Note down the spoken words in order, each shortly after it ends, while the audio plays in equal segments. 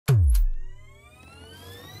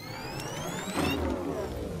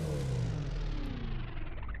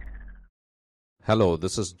Hello,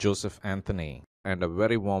 this is Joseph Anthony, and a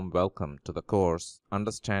very warm welcome to the course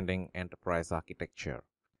Understanding Enterprise Architecture.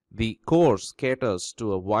 The course caters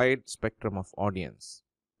to a wide spectrum of audience.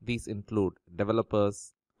 These include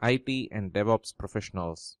developers, IT and DevOps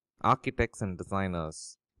professionals, architects and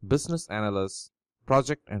designers, business analysts,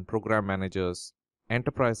 project and program managers,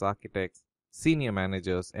 enterprise architects, senior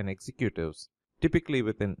managers, and executives, typically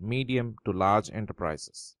within medium to large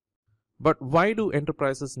enterprises. But why do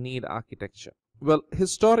enterprises need architecture? Well,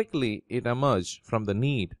 historically, it emerged from the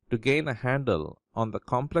need to gain a handle on the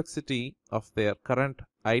complexity of their current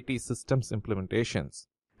IT systems implementations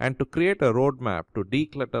and to create a roadmap to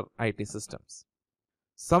declutter IT systems.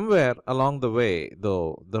 Somewhere along the way,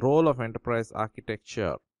 though, the role of enterprise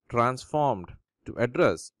architecture transformed to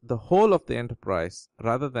address the whole of the enterprise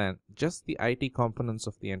rather than just the IT components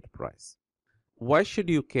of the enterprise. Why should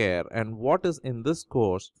you care, and what is in this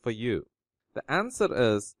course for you? The answer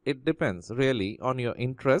is it depends really on your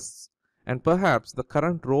interests and perhaps the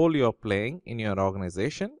current role you're playing in your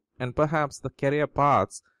organization and perhaps the career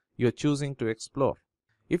paths you're choosing to explore.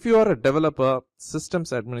 If you are a developer,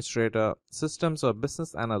 systems administrator, systems or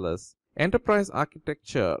business analyst, enterprise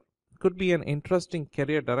architecture could be an interesting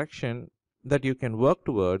career direction that you can work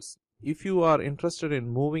towards if you are interested in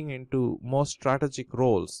moving into more strategic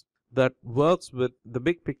roles that works with the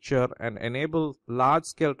big picture and enable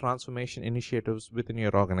large-scale transformation initiatives within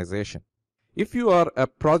your organization. If you are a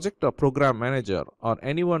project or program manager or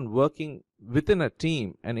anyone working within a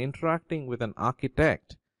team and interacting with an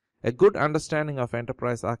architect, a good understanding of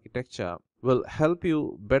enterprise architecture will help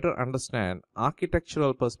you better understand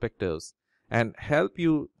architectural perspectives and help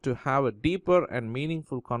you to have a deeper and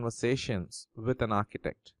meaningful conversations with an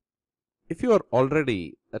architect. If you are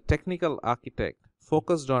already a technical architect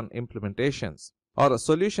focused on implementations, or a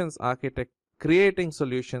solutions architect creating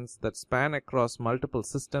solutions that span across multiple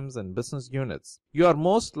systems and business units, you are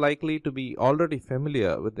most likely to be already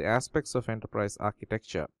familiar with the aspects of enterprise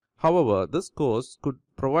architecture. However, this course could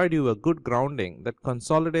provide you a good grounding that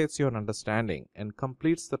consolidates your understanding and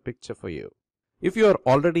completes the picture for you. If you are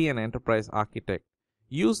already an enterprise architect,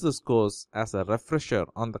 use this course as a refresher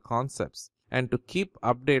on the concepts and to keep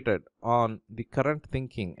updated on the current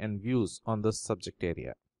thinking and views on this subject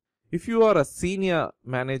area. If you are a senior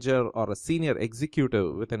manager or a senior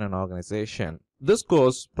executive within an organization, this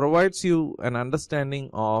course provides you an understanding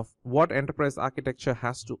of what enterprise architecture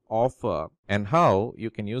has to offer and how you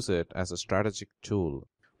can use it as a strategic tool.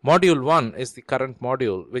 Module 1 is the current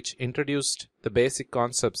module which introduced the basic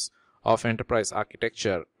concepts of enterprise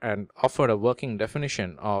architecture and offered a working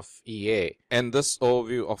definition of EA and this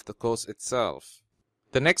overview of the course itself.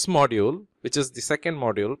 The next module, which is the second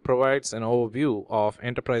module, provides an overview of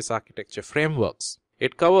enterprise architecture frameworks.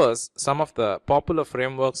 It covers some of the popular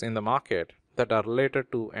frameworks in the market that are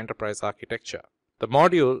related to enterprise architecture. The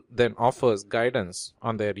module then offers guidance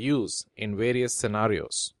on their use in various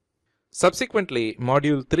scenarios. Subsequently,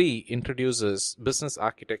 module 3 introduces business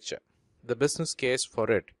architecture, the business case for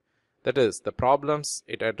it. That is, the problems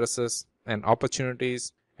it addresses and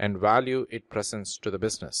opportunities and value it presents to the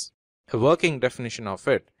business. A working definition of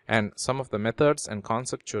it and some of the methods and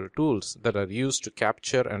conceptual tools that are used to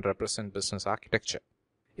capture and represent business architecture.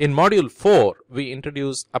 In Module 4, we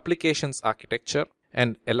introduce applications architecture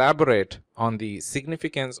and elaborate on the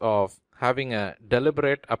significance of having a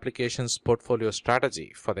deliberate applications portfolio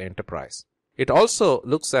strategy for the enterprise. It also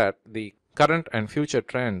looks at the current and future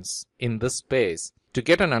trends in this space to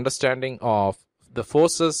get an understanding of the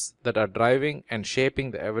forces that are driving and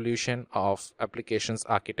shaping the evolution of applications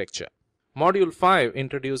architecture. Module 5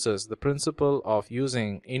 introduces the principle of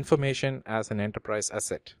using information as an enterprise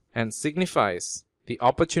asset and signifies the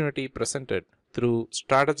opportunity presented through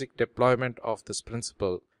strategic deployment of this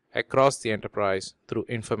principle across the enterprise through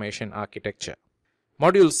information architecture.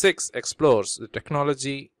 Module 6 explores the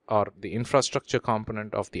technology or the infrastructure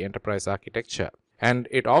component of the enterprise architecture, and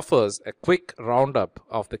it offers a quick roundup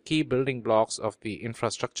of the key building blocks of the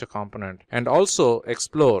infrastructure component and also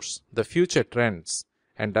explores the future trends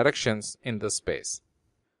and directions in this space.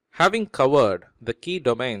 Having covered the key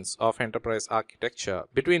domains of enterprise architecture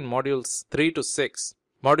between modules 3 to 6,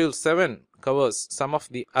 module 7 covers some of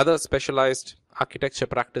the other specialized architecture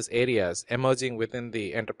practice areas emerging within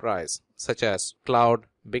the enterprise, such as cloud,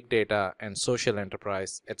 big data, and social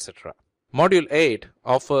enterprise, etc. Module 8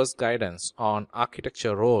 offers guidance on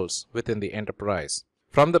architecture roles within the enterprise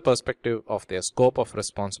from the perspective of their scope of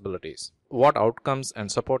responsibilities, what outcomes and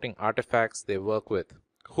supporting artifacts they work with,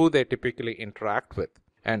 who they typically interact with,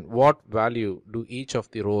 and what value do each of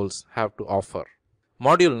the roles have to offer.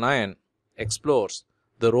 Module 9 explores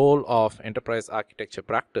the role of enterprise architecture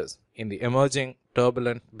practice in the emerging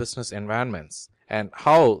turbulent business environments, and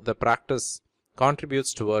how the practice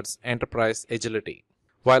contributes towards enterprise agility,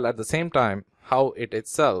 while at the same time how it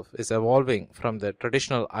itself is evolving from the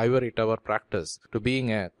traditional ivory tower practice to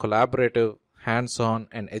being a collaborative, hands-on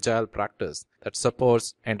and agile practice that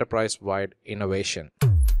supports enterprise-wide innovation.